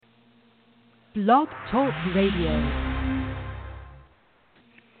Blog Talk Radio.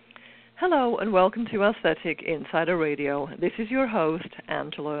 Hello and welcome to Aesthetic Insider Radio. This is your host,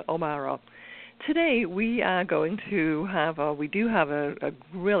 Angela O'Mara. Today we are going to have a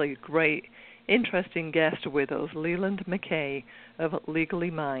really great, interesting guest with us, Leland McKay of Legally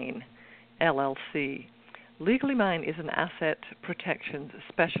Mine, LLC. Legally Mine is an asset protection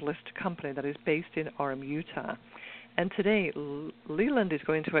specialist company that is based in Orem, Utah. And today, Leland is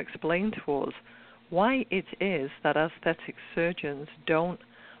going to explain to us why it is that aesthetic surgeons don't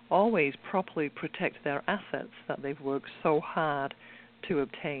always properly protect their assets that they've worked so hard to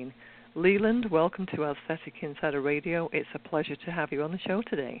obtain. Leland, welcome to Aesthetic Insider Radio. It's a pleasure to have you on the show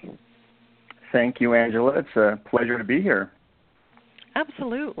today. Thank you, Angela. It's a pleasure to be here.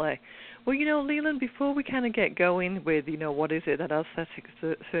 Absolutely. Well, Leland, before we kind of get going with, what is it that aesthetic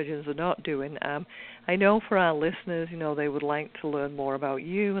surgeons are not doing, I know for our listeners, they would like to learn more about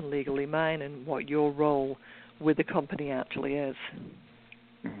you and Legally Mine and what your role with the company actually is.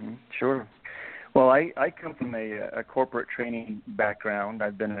 Mm-hmm. Sure. Well, I come from a corporate training background.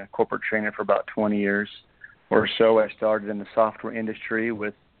 I've been a corporate trainer for about 20 years or so. I started in the software industry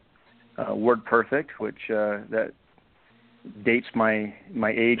with WordPerfect, which that dates my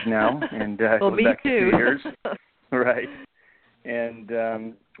age now, and well, goes me back too. a few years, right?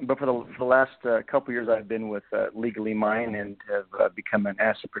 And but for the last couple of years, I've been with Legally Mine and have become an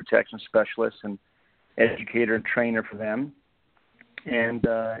asset protection specialist and educator and trainer for them. And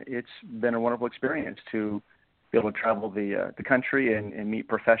it's been a wonderful experience to be able to travel the country and meet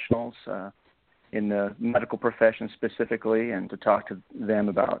professionals in the medical profession specifically, and to talk to them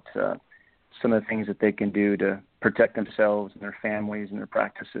about some of the things that they can do to protect themselves and their families and their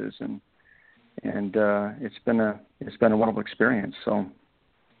practices, and it's been a wonderful experience. So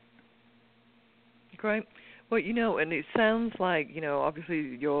great. Well, and it sounds like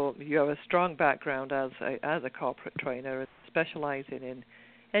obviously you have a strong background as a corporate trainer, specializing in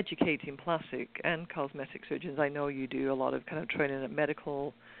educating plastic and cosmetic surgeons. I know you do a lot of kind of training at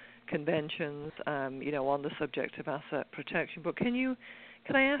medical conventions, on the subject of asset protection. But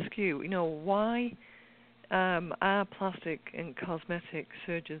can I ask you, why are plastic and cosmetic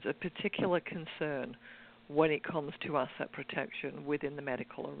surgeons a particular concern when it comes to asset protection within the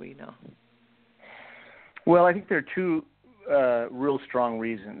medical arena? Well, I think there are two real strong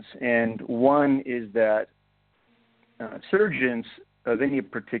reasons. And one is that surgeons of any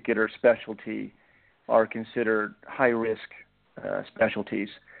particular specialty are considered high-risk specialties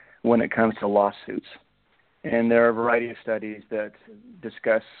when it comes to lawsuits. And there are a variety of studies that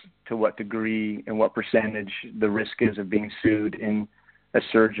discuss to what degree and what percentage the risk is of being sued in a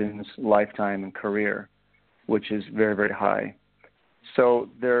surgeon's lifetime and career, which is very, very high. So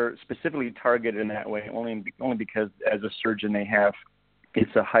they're specifically targeted in that way only because as a surgeon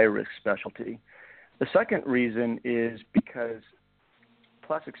it's a high-risk specialty. The second reason is because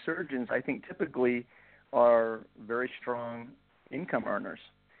plastic surgeons, I think, typically are very strong income earners.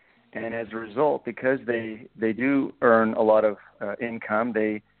 And as a result, because they do earn a lot of income,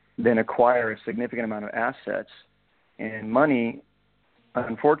 they then acquire a significant amount of assets, and money,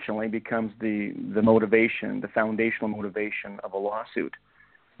 unfortunately, becomes the motivation, the foundational motivation of a lawsuit.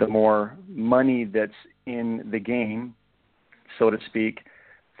 The more money that's in the game, so to speak,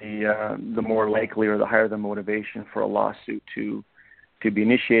 the more likely or the higher the motivation for a lawsuit to be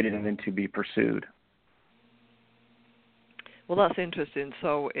initiated and then to be pursued. Well, that's interesting.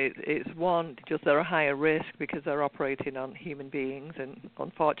 So it's one, just they're a higher risk because they're operating on human beings, and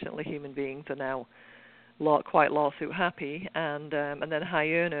unfortunately human beings are now quite lawsuit happy, and then high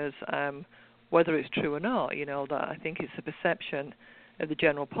earners, whether it's true or not, that I think it's the perception of the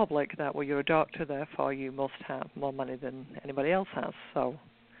general public that, well, you're a doctor, therefore you must have more money than anybody else has.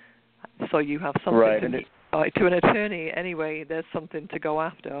 So you have something right. To an attorney anyway. There's something to go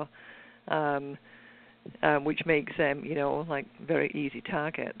after. Which makes them, like very easy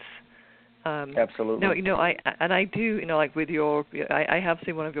targets. Absolutely. No, I do, like with I have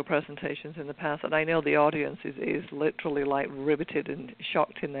seen one of your presentations in the past, and I know the audience is literally like riveted and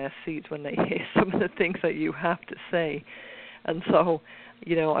shocked in their seats when they hear some of the things that you have to say. And so,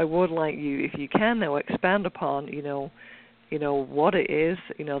 I would like you, if you can now, expand upon, what it is,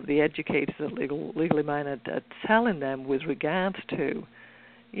 the educators at Legally Mine are telling them with regards to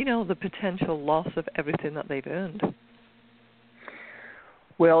the potential loss of everything that they've earned.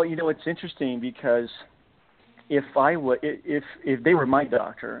 Well, it's interesting because if they were my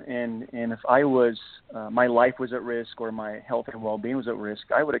doctor and if I was my life was at risk or my health and well-being was at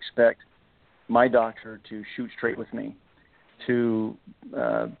risk, I would expect my doctor to shoot straight with me, to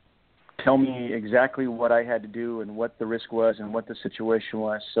tell me exactly what I had to do and what the risk was and what the situation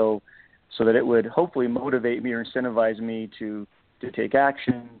was, so so that it would hopefully motivate me or incentivize me to take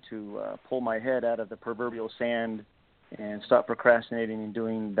action, to pull my head out of the proverbial sand and stop procrastinating and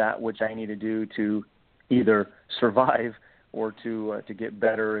doing that which I need to do to either survive or to get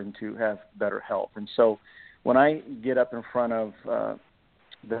better and to have better health. And so when I get up in front of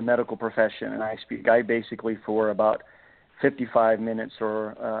the medical profession and I speak, I basically for about 55 minutes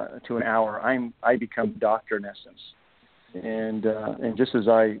or to an hour, I become doctor in essence. And just as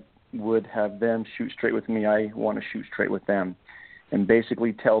I would have them shoot straight with me, I want to shoot straight with them and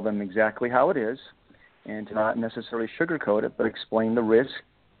basically tell them exactly how it is and to not necessarily sugarcoat it, but explain the risk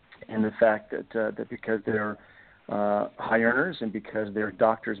and the fact that because they're high earners and because they're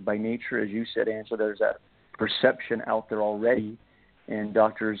doctors by nature, as you said, Angela, there's that perception out there already, and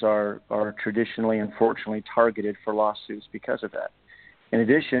doctors are traditionally, unfortunately, targeted for lawsuits because of that. In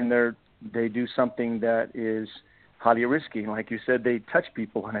addition, they do something that is highly risky. Like you said, they touch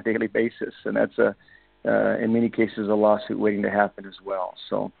people on a daily basis, and that's in many cases a lawsuit waiting to happen as well.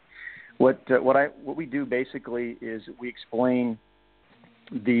 So what we do basically is we explain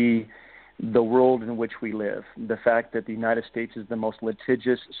the world in which we live, the fact that the United States is the most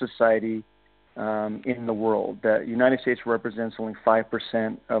litigious society in the world. The United States represents only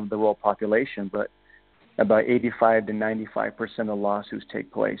 5% of the world population, but about 85 to 95% of lawsuits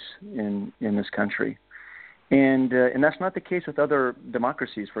take place in this country. And that's not the case with other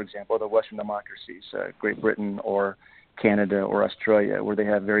democracies, for example, other Western democracies, Great Britain or Canada or Australia, where they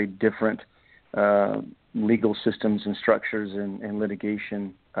have very different legal systems and structures and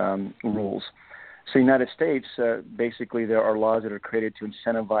litigation rules. So the United States, basically there are laws that are created to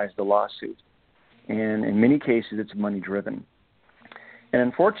incentivize the lawsuit. And in many cases, it's money-driven. And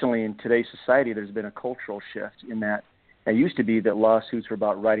unfortunately, in today's society, there's been a cultural shift in that it used to be that lawsuits were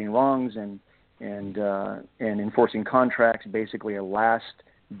about righting wrongs and enforcing contracts, basically a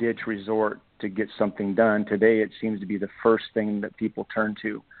last-ditch resort to get something done. Today, it seems to be the first thing that people turn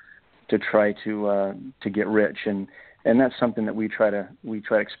to try to get rich, and that's something that we try to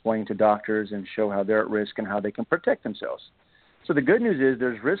explain to doctors and show how they're at risk and how they can protect themselves. So the good news is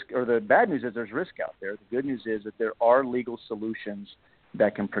there's risk, or the bad news is there's risk out there. The good news is that there are legal solutions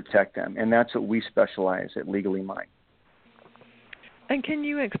that can protect them, and that's what we specialize at Legally Mine. And can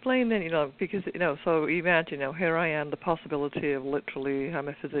you explain then, because, so imagine, here I am, the possibility of literally, I'm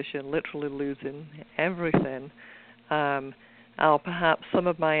a physician, literally losing everything. Or perhaps some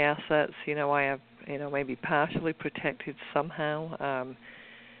of my assets, I have, maybe partially protected somehow.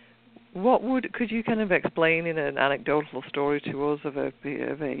 Could you kind of explain in an anecdotal story to us of a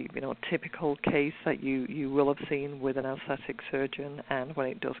typical case that you will have seen with an aesthetic surgeon, and when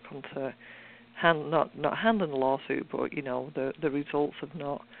it does come to not handling the lawsuit, but the results of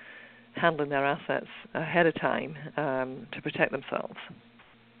not handling their assets ahead of time to protect themselves?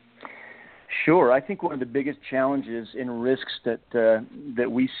 Sure. I think one of the biggest challenges and risks that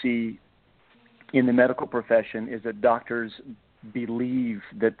we see in the medical profession is that doctors believe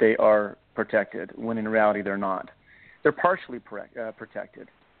that they are protected when in reality they're not. They're partially protected.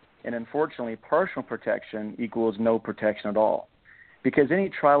 And unfortunately, partial protection equals no protection at all, because any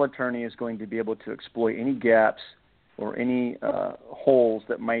trial attorney is going to be able to exploit any gaps or any holes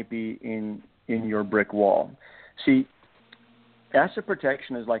that might be in your brick wall. See, asset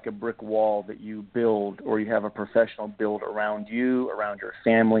protection is like a brick wall that you build, or you have a professional build around you, around your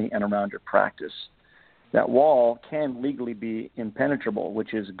family, and around your practice. That wall can legally be impenetrable,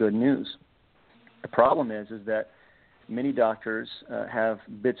 which is good news. The problem is that many doctors have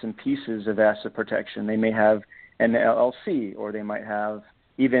bits and pieces of asset protection. They may have an LLC, or they might have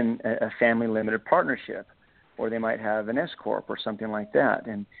even a family limited partnership, or they might have an S-corp or something like that.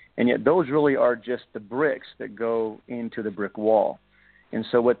 And yet those really are just the bricks that go into the brick wall. And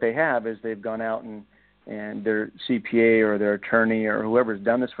so what they have is they've gone out and their CPA or their attorney or whoever's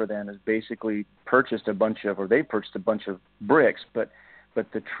done this for them has basically purchased a bunch of bricks, but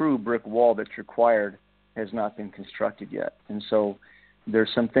the true brick wall that's required has not been constructed yet. And so there's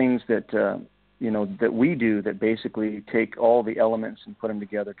some things that that we do that basically take all the elements and put them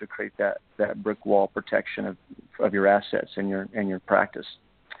together to create that brick wall protection of your assets and your practice.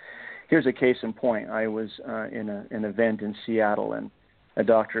 Here's a case in point. I was in an event in Seattle, and a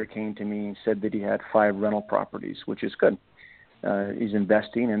doctor came to me and said that he had 5 rental properties, which is good. He's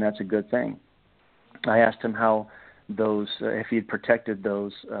investing, and that's a good thing. I asked him how those, if he had protected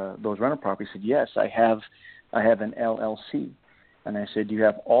those rental properties. He said, yes, I have an LLC. And I said, do you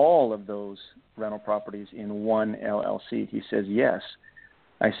have all of those rental properties in one LLC? He says, yes.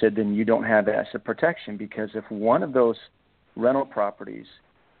 I said, then you don't have asset protection, because if one of those rental properties,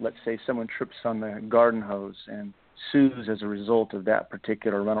 let's say someone trips on the garden hose and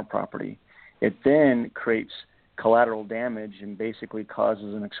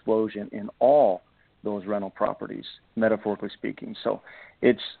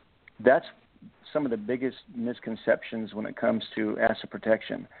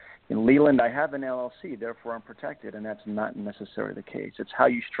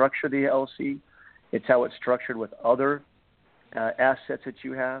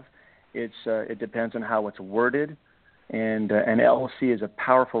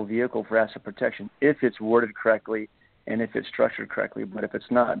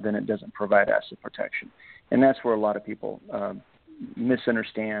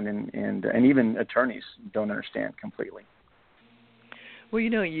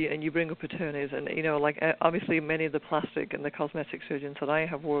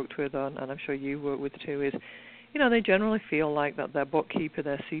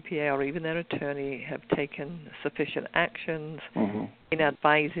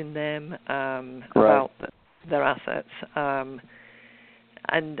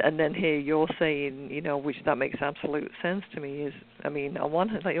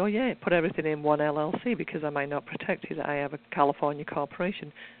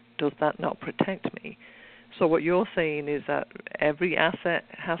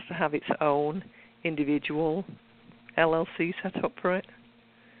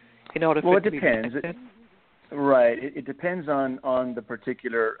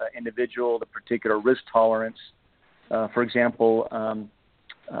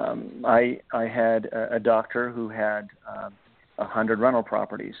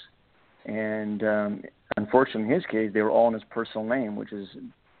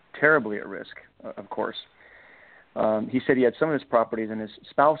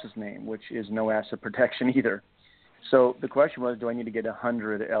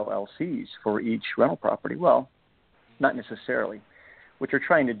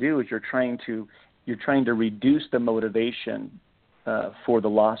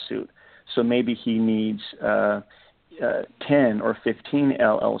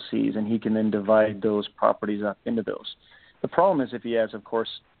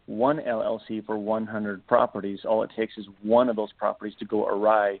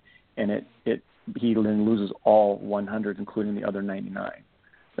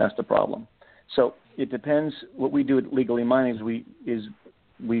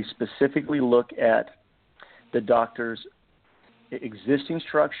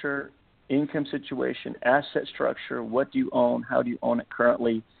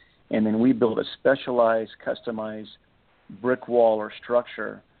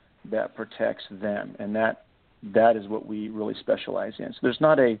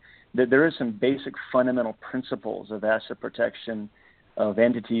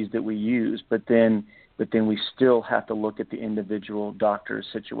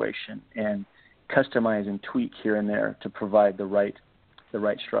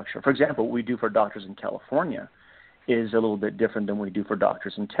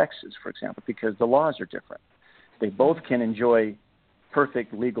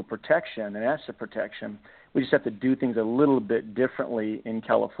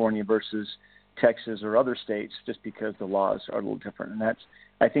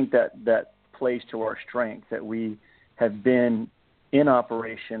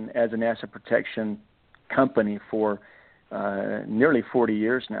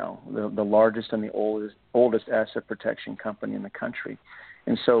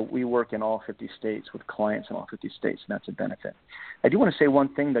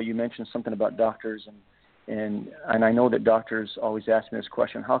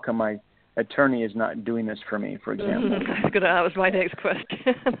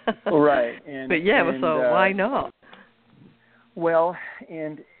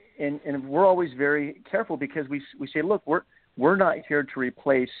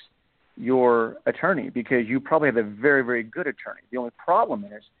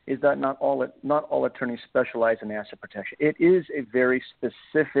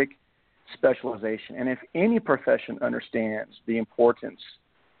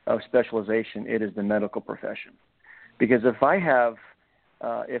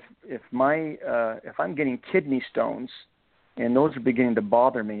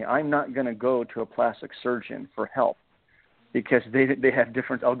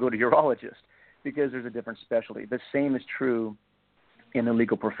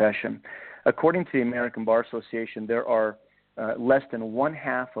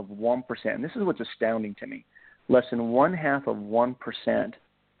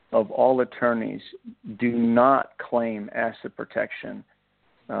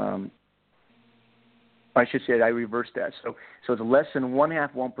I should say I reversed that. So it's less than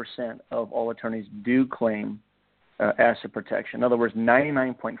 1% of all attorneys do claim asset protection. In other words,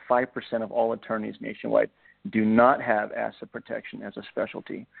 99.5% of all attorneys nationwide do not have asset protection as a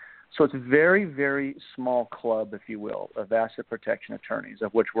specialty. So it's a very, very small club, if you will, of asset protection attorneys,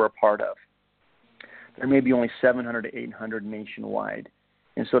 of which we're a part of. There may be only 700 to 800 nationwide.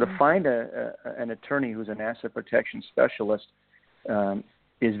 And so to find an attorney who's an asset protection specialist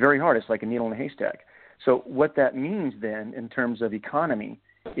is very hard. It's like a needle in a haystack. So what that means then in terms of economy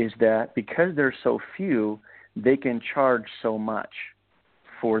is that because there's so few, they can charge so much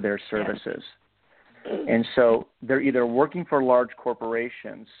for their services. And so they're either working for large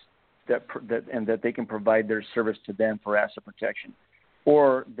corporations that they can provide their service to them for asset protection,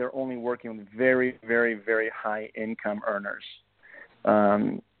 or they're only working with very, very, very high income earners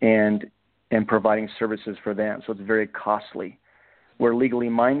and providing services for them. So it's very costly. Where Legally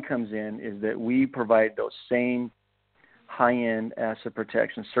Mine comes in is that we provide those same high-end asset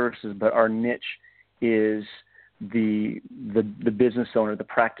protection services, but our niche is the business owner, the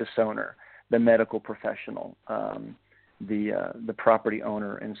practice owner, the medical professional, the property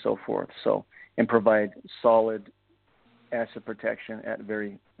owner, and so forth. So, and provide solid asset protection at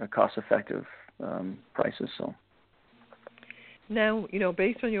very cost-effective prices. So. Now,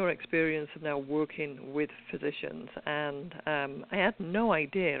 based on your experience of now working with physicians, and I had no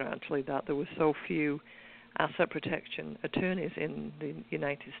idea actually that there were so few asset protection attorneys in the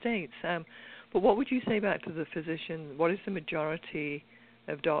United States. But what would you say back to the physician? What is the majority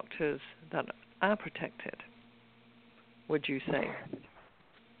of doctors that are protected, would you say?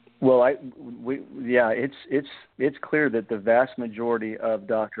 Well, it's clear that the vast majority of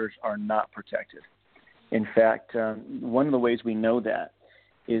doctors are not protected. In fact, one of the ways we know that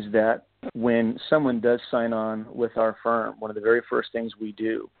is that when someone does sign on with our firm, one of the very first things we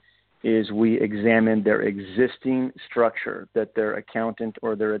do is we examine their existing structure that their accountant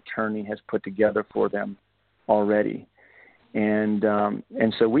or their attorney has put together for them already. And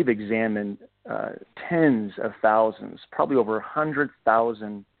so we've examined tens of thousands, probably over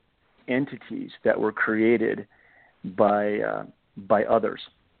 100,000 entities that were created by others.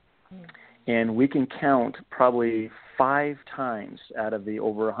 And we can count probably 5 times out of the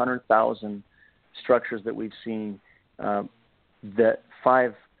over 100,000 structures that we've seen that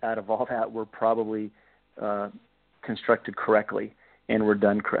 5 out of all that were probably constructed correctly and were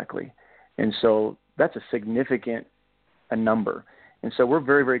done correctly. And so that's a significant number. And so we're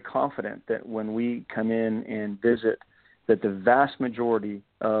very, very confident that when we come in and visit, that the vast majority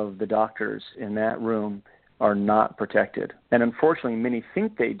of the doctors in that room are not protected. And unfortunately, many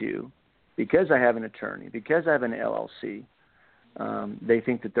think they do because I have an attorney, because I have an LLC. They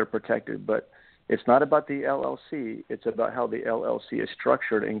think that they're protected, but it's not about the LLC. It's about how the LLC is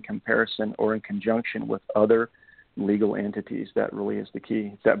structured in comparison or in conjunction with other legal entities. That really is the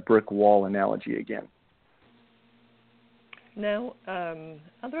key. It's that brick wall analogy again. Now, are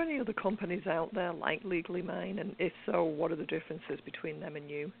there any other companies out there like Legally Mine? And if so, what are the differences between them and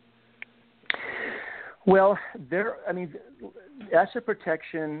you? Well, asset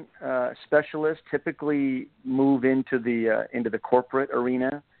protection specialists typically move into the corporate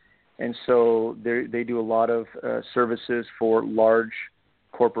arena, and so they do a lot of services for large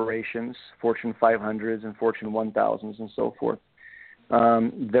corporations, Fortune 500s and Fortune 1000s, and so forth.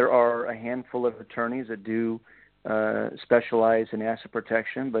 There are a handful of attorneys that do specialize in asset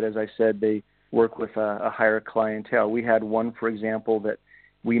protection, but as I said, they work with a higher clientele. We had one, for example, that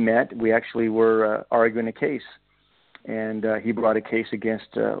we met. We actually were arguing a case, and he brought a case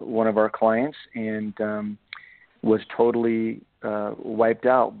against one of our clients and was totally wiped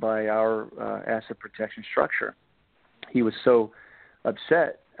out by our asset protection structure. He was so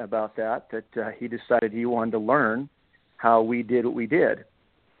upset about that he decided he wanted to learn how we did what we did.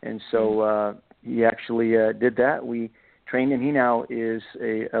 And so he actually did that. We trained him. He now is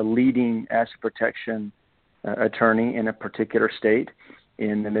a leading asset protection attorney in a particular state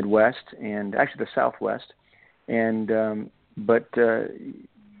in the Midwest and actually the Southwest. And but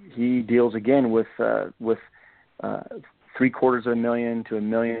he deals again with $750,000 to $1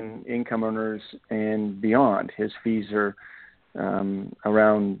 million income earners and beyond. His fees are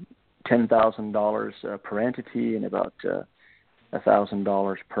around $10,000 per entity and about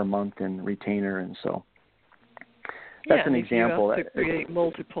 $1,000 per month in retainer, and so that's an example. If you have to create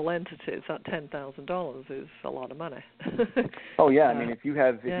multiple entities, that $10,000 is a lot of money. Oh yeah, I mean, if you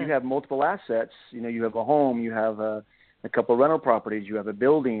have multiple assets, you have a home, you have a couple of rental properties, you have a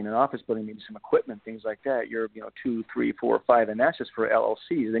building, an office building, maybe some equipment, things like that. You're 2, 3, 4, 5, and that's just for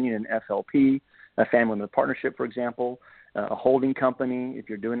LLCs. Then you need an FLP, a family limited partnership, for example, a holding company. If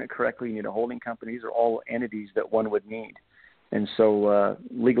you're doing it correctly, you need a holding company. These are all entities that one would need. And so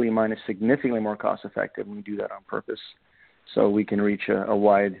Legally Mine is significantly more cost effective when we do that on purpose, so we can reach a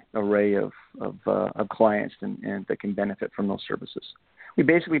wide array of clients and that can benefit from those services. We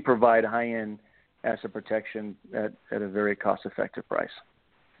basically provide high-end asset protection at a very cost-effective price.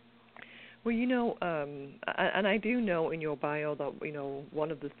 Well, and I do know in your bio that,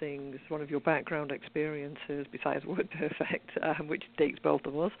 one of your background experiences, besides WordPerfect, which dates both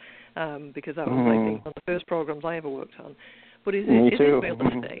of us, because that was, I think, one of the first programs I ever worked on, but it is real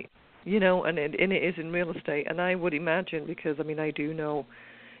estate, and it is in real estate. And I would imagine, because, I do know,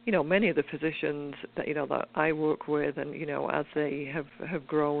 many of the physicians that, that I work with, and, as they have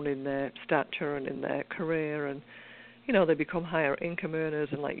grown in their stature and in their career, and they become higher income earners,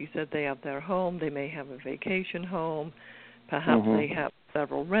 and like you said, they have their home. They may have a vacation home. Perhaps they have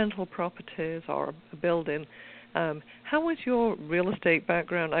several rental properties or a building. How was your real estate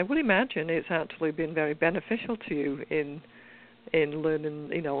background? I would imagine it's actually been very beneficial to you in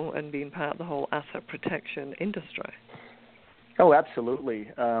learning, and being part of the whole asset protection industry. Oh,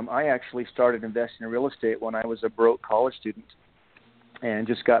 absolutely. I actually started investing in real estate when I was a broke college student and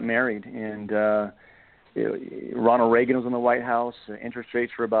just got married. And Ronald Reagan was in the White House. Interest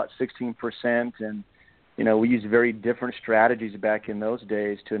rates were about 16%, and we used very different strategies back in those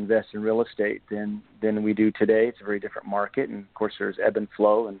days to invest in real estate than we do today. It's a very different market, and of course there's ebb and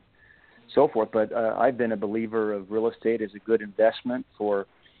flow and so forth. But I've been a believer of real estate as a good investment for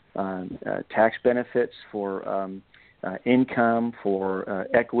tax benefits, for income, for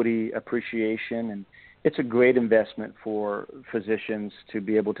equity appreciation, and it's a great investment for physicians to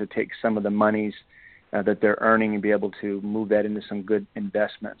be able to take some of the monies that they're earning and be able to move that into some good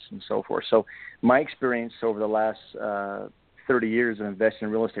investments and so forth. So my experience over the last 30 years of investing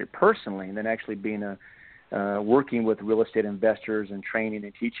in real estate personally, and then actually being working with real estate investors and training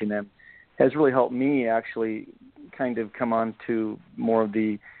and teaching them, has really helped me actually kind of come on to more of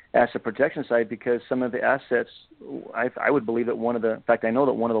the asset protection side, because some of the assets, I would believe that I know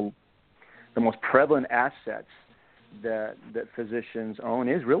that one of the most prevalent assets that physicians own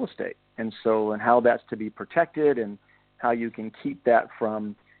is real estate. And how that's to be protected, and how you can keep that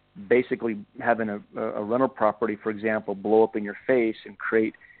from basically having a rental property, for example, blow up in your face and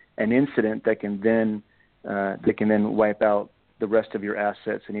create an incident that can then wipe out the rest of your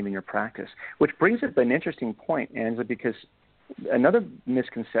assets and even your practice. Which brings up an interesting point, Angela, because another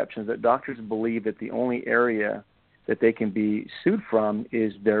misconception is that doctors believe that the only area that they can be sued from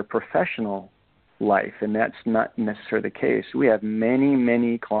is their professional life, and that's not necessarily the case. We have many,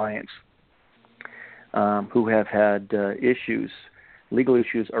 many clients who have had legal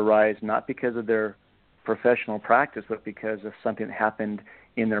issues arise not because of their professional practice, but because of something that happened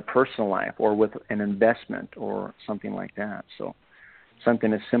in their personal life or with an investment or something like that. So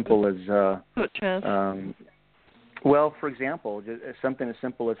something as simple as well, for example, something as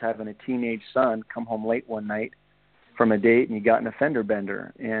simple as having a teenage son come home late one night from a date, and he got in a fender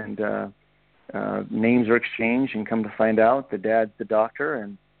bender, and names are exchanged, and come to find out the dad's the doctor,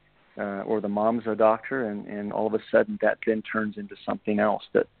 and or the mom's a doctor, and all of a sudden that then turns into something else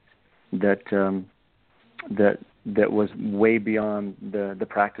that was way beyond the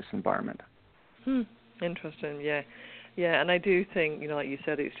practice environment. Interesting, yeah. Yeah, and I do think, like you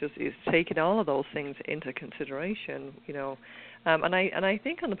said, it's taking all of those things into consideration, and I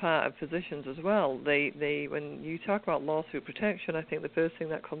think on the part of physicians as well, they when you talk about lawsuit protection, I think the first thing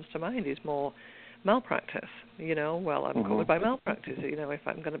that comes to mind is more malpractice. Well, I'm covered by malpractice. If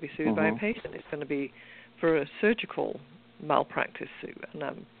I'm going to be sued by a patient, it's going to be for a surgical malpractice suit, and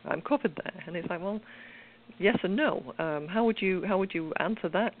I'm covered there. And it's like, well, yes and no. How would you answer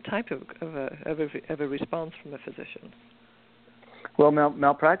that type of a response from a physician? Well,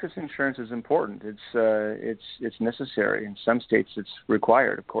 malpractice insurance is important. It's necessary. In some states, it's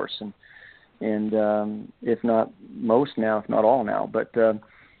required, of course, and if not most now, if not all now.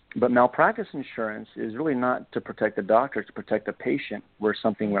 But malpractice insurance is really not to protect the doctor; it's to protect the patient where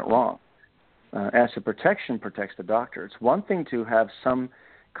something went wrong. Asset protection protects the doctor. It's one thing to have some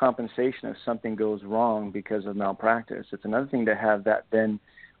compensation if something goes wrong because of malpractice. It's another thing to have that then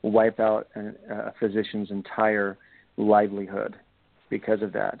wipe out a physician's entire livelihood because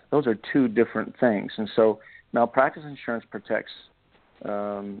of that. Those are two different things. And so malpractice insurance protects,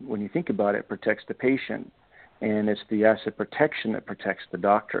 when you think about it, protects the patient, and it's the asset protection that protects the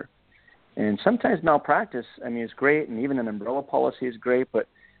doctor. And sometimes malpractice, is great, and even an umbrella policy is great, but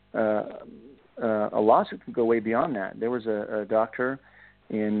a lawsuit can go way beyond that. There was a doctor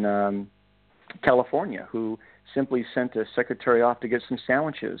in California who simply sent a secretary off to get some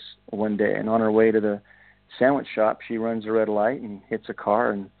sandwiches one day, and on her way to the sandwich shop, she runs a red light and hits a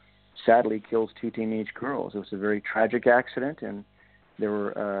car and sadly kills 2 teenage girls. It was a very tragic accident, and there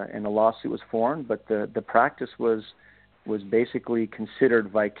were and a lawsuit was formed. But the practice was basically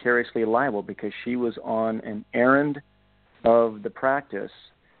considered vicariously liable because she was on an errand of the practice.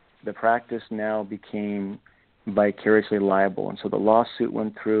 The practice now became vicariously liable, and so the lawsuit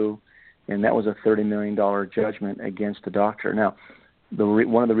went through, and that was a $30 million judgment against the doctor. Now,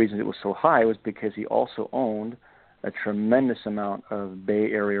 one of the reasons it was so high was because he also owned a tremendous amount of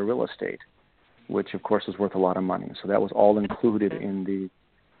Bay Area real estate, which of course is worth a lot of money. So that was all included in the,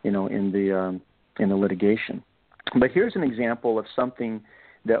 in the litigation. But here's an example of something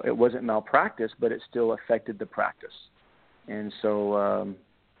that it wasn't malpractice, but it still affected the practice. And so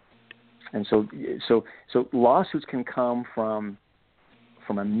lawsuits can come from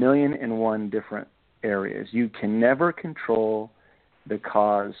 1,000,001 different areas. You can never control the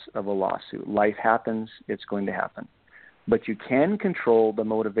cause of a lawsuit. Life happens, it's going to happen. But you can control the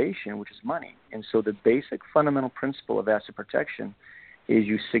motivation, which is money. And so the basic fundamental principle of asset protection is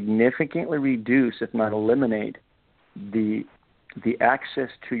you significantly reduce, if not eliminate, the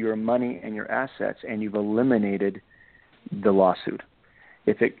access to your money and your assets, and you've eliminated the lawsuit.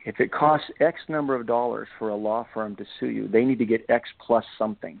 If it costs X number of dollars for a law firm to sue you, they need to get X plus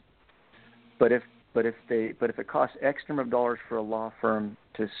something. But if it costs X number of dollars for a law firm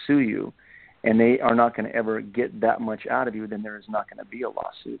to sue you, and they are not going to ever get that much out of you, then there is not going to be a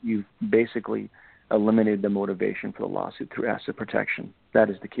lawsuit. You've basically eliminated the motivation for the lawsuit through asset protection. That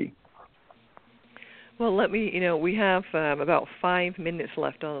is the key. Well, we have about 5 minutes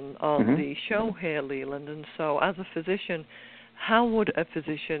left on the show here, Leland, and so as a physician, how would a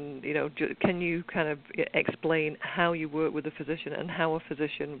physician, can you kind of explain how you work with a physician and how a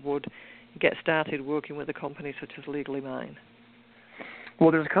physician would get started working with a company such as Legally Mine?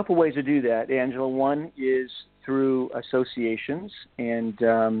 Well, there's a couple ways to do that, Angela. One is through associations, and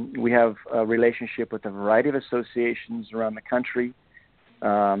we have a relationship with a variety of associations around the country.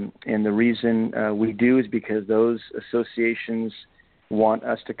 And the reason we do is because those associations want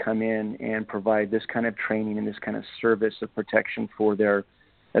us to come in and provide this kind of training and this kind of service of protection for their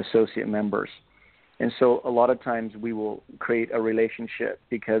associate members. And so a lot of times we will create a relationship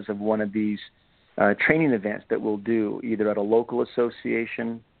because of one of these training events that we'll do, either at a local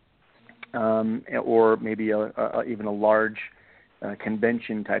association or maybe even a large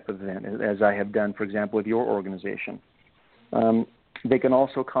convention type of event, as I have done, for example, with your organization. They can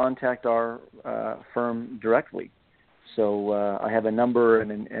also contact our firm directly. So I have a number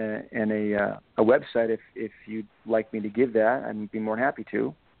and a website if you'd like me to give that. I'd be more than happy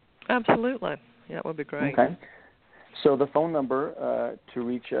to. Absolutely. Yeah, that would be great. Okay. So the phone number to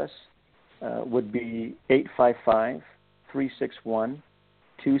reach us would be 855-361-2686.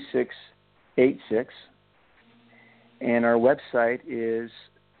 And our website is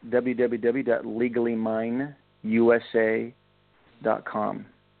www.legallymineusa.com.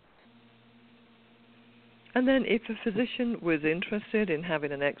 And then if a physician was interested in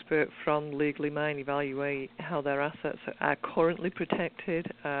having an expert from Legally Mine evaluate how their assets are currently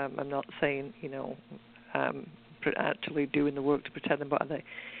protected, I'm not saying, actually doing the work to protect them, but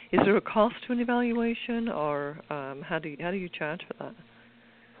is there a cost to an evaluation, or how do you charge for that?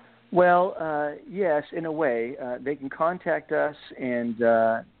 Well, yes, in a way. They can contact us, and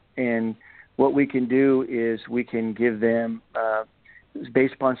what we can do is we can give them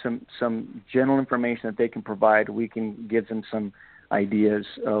based upon some general information that they can provide, we can give them some ideas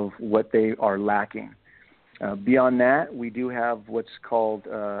of what they are lacking. Beyond that, we do have what's called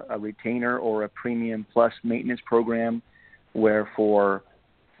a retainer or a premium plus maintenance program, where for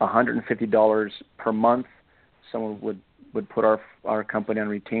 $150 per month, someone would put our company on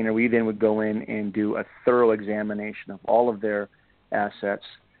retainer. We then would go in and do a thorough examination of all of their assets,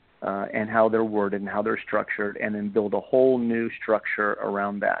 and how they're worded and how they're structured, and then build a whole new structure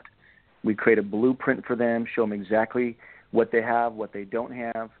around that. We create a blueprint for them, show them exactly what they have, what they don't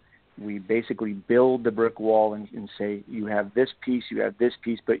have. We basically build the brick wall and say, you have this piece,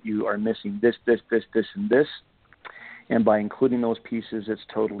 but you are missing this, and this. And by including those pieces, it's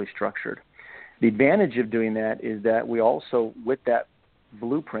totally structured. The advantage of doing that is that we also, with that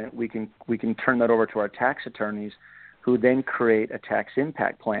blueprint, we can turn that over to our tax attorneys, who then create a tax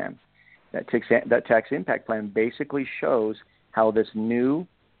impact plan. That tax impact plan basically shows how this new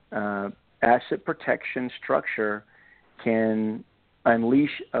asset protection structure can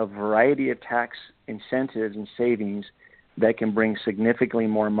unleash a variety of tax incentives and savings that can bring significantly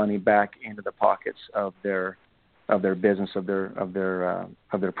more money back into the pockets of their business, of their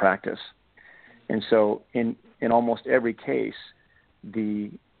practice. And so in almost every case,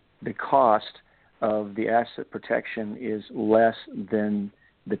 the cost of the asset protection is less than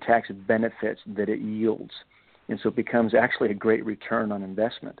the tax benefits that it yields. And so it becomes actually a great return on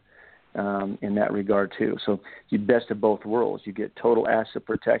investment in that regard too. So you best of both worlds. You get total asset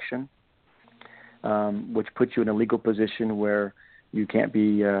protection, which puts you in a legal position where you can't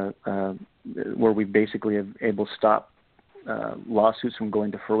be, where we basically are able to stop lawsuits from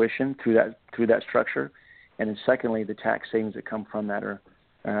going to fruition through that structure. And then secondly, the tax savings that come from that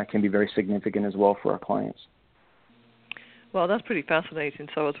can be very significant as well for our clients. Well, that's pretty fascinating.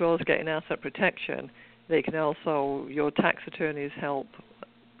 So as well as getting asset protection, they can also, your tax attorneys help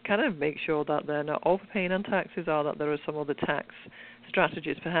kind of make sure that they're not overpaying on taxes, or that there are some other tax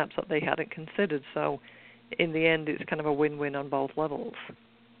strategies perhaps that they hadn't considered. So in the end, it's kind of a win-win on both levels.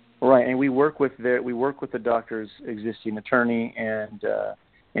 Right, and we work with the doctor's existing attorney and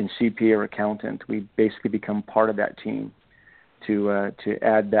CPA or accountant. We basically become part of that team to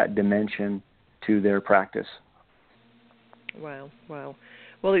add that dimension to their practice. Wow. Well,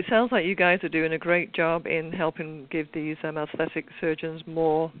 it sounds like you guys are doing a great job in helping give these aesthetic surgeons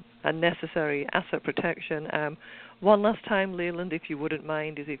more necessary asset protection. One last time, Leland, if you wouldn't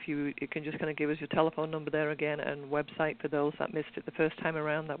mind, is if you can just kind of give us your telephone number there again and website for those that missed it the first time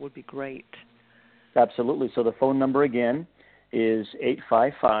around, that would be great. Absolutely. So the phone number again is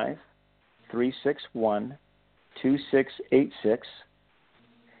 855-361-2686,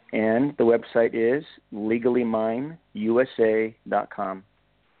 and the website is legallymineusa.com.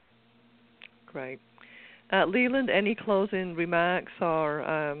 Great. Leland, any closing remarks or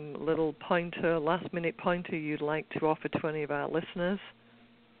little pointer, last-minute pointer you'd like to offer to any of our listeners?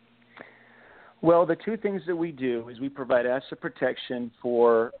 Well, the two things that we do is we provide asset protection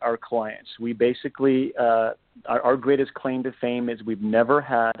for our clients. We basically, our greatest claim to fame is we've never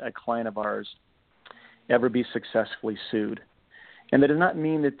had a client of ours ever be successfully sued. And that does not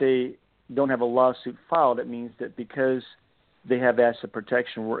mean that they don't have a lawsuit filed. It means that because they have asset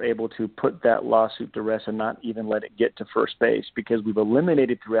protection, we're able to put that lawsuit to rest and not even let it get to first base, because we've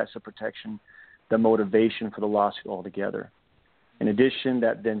eliminated through asset protection the motivation for the lawsuit altogether. In addition,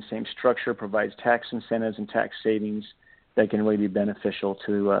 that then same structure provides tax incentives and tax savings that can really be beneficial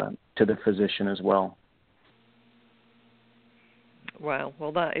to the physician as well. Wow.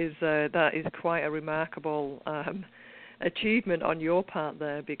 Well, that is quite a remarkable achievement on your part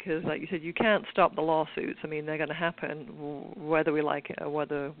there, because like you said, you can't stop the lawsuits. I mean, they're going to happen whether we like it or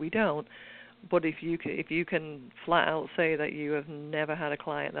whether we don't. But if you can flat out say that you have never had a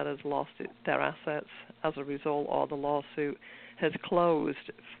client that has lost their assets as a result, or the lawsuit has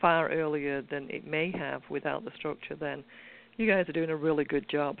closed far earlier than it may have without the structure, then you guys are doing a really good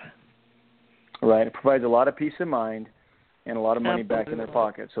job. Right. It provides a lot of peace of mind and a lot of money Absolutely. back in their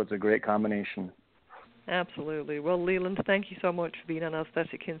pocket, so it's a great combination. Absolutely. Well, Leland, thank you so much for being on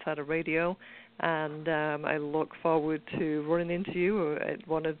Aesthetic Insider Radio, and I look forward to running into you at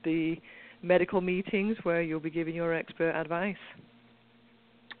one of the medical meetings where you'll be giving your expert advice.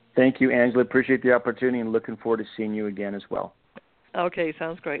 Thank you, Angela. Appreciate the opportunity and looking forward to seeing you again as well. Okay,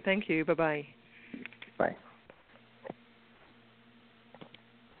 sounds great. Thank you. Bye-bye. Bye.